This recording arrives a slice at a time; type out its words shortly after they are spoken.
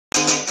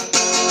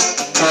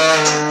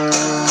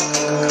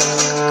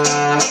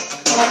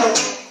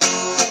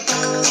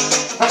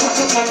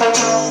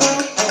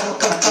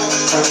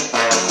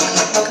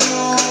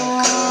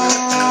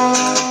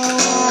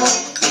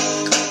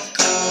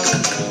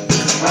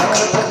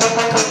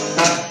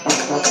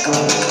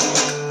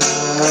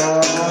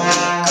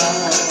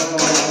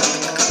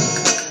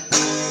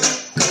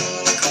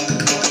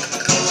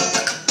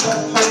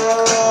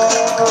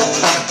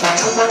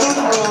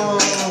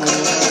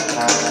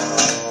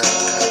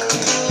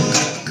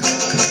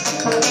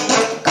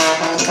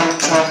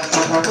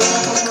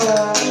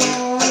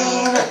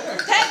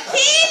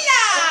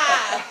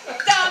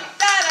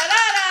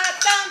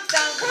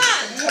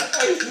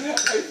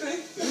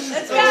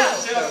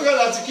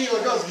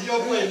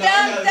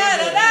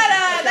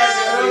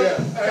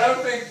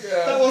don't think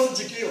that wasn't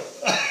tequila.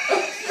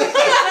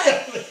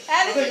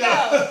 How did it go?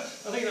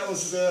 I think that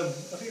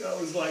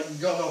was like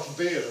gone off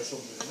beer or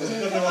something.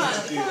 Come on.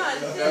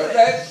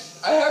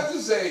 I have to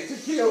say,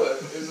 tequila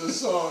is a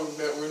song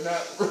that we're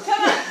not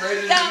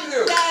ready to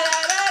do.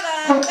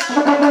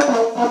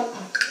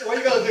 What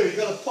you gotta do, you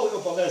gotta pull it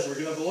up on there so we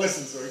can have a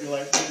listen, so we can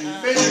like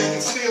maybe we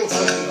can steal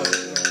something of it.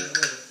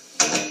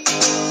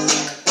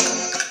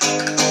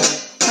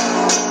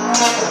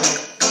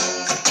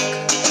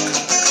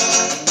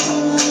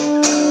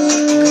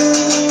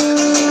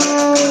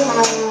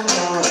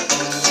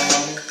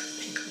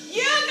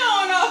 You're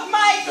going off,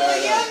 Michael.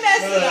 You're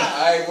messing up.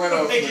 I went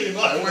off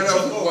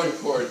with one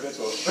chord, that's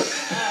all.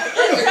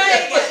 Let's try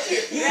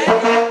again. Ready?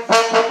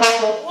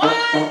 One.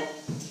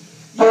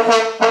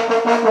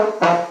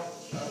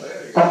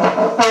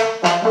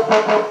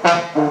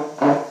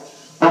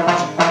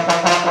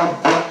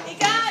 You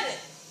got it.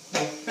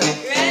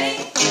 You ready?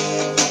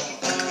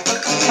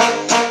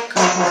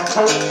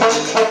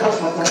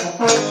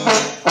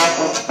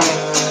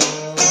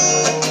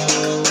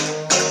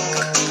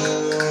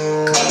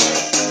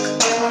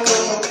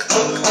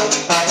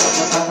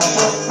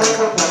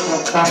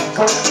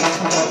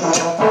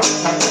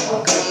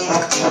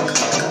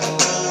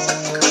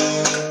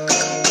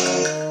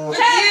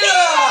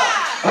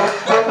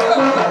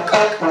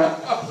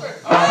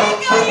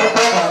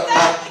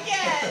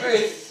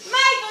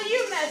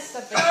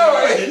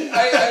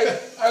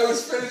 I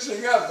was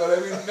finishing up, but I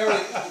mean, no.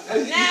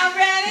 Now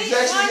ready? He's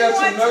actually got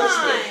some notes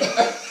there.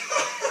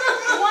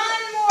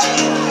 One more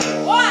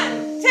time.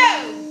 1, 2,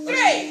 3.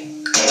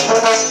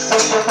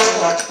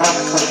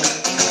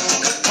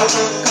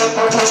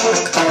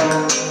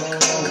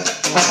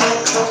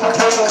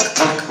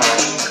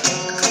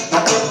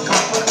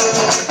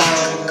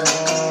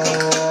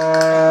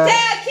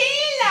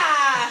 Tequila!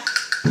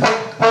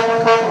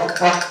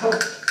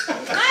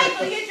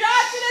 Michael, you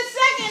dropped it a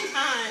second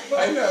time. I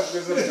know,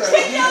 because I'm trying to...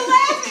 You're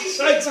laughing.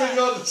 Thanks for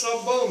on the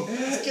trombone.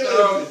 It's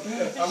killing me.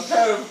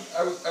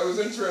 I was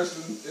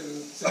interested in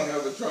seeing how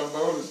the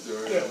trombone is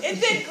doing. It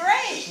did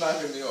great. It's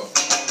knocking me off.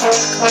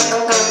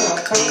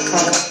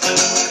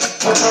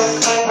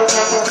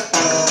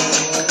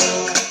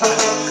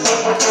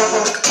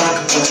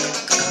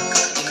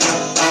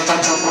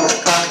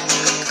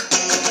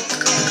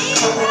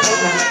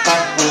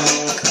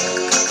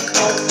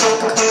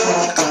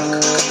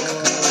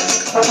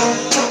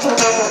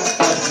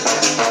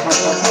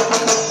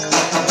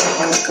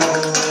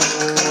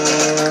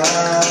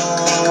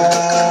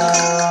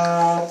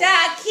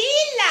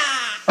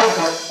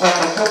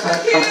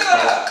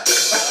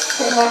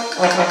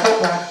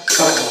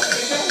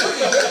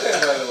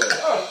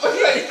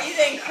 He's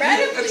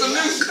incredible. It's a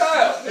new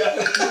style.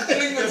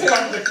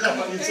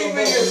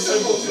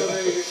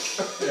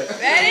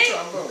 Ready?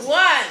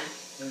 1,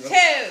 2,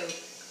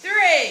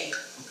 3.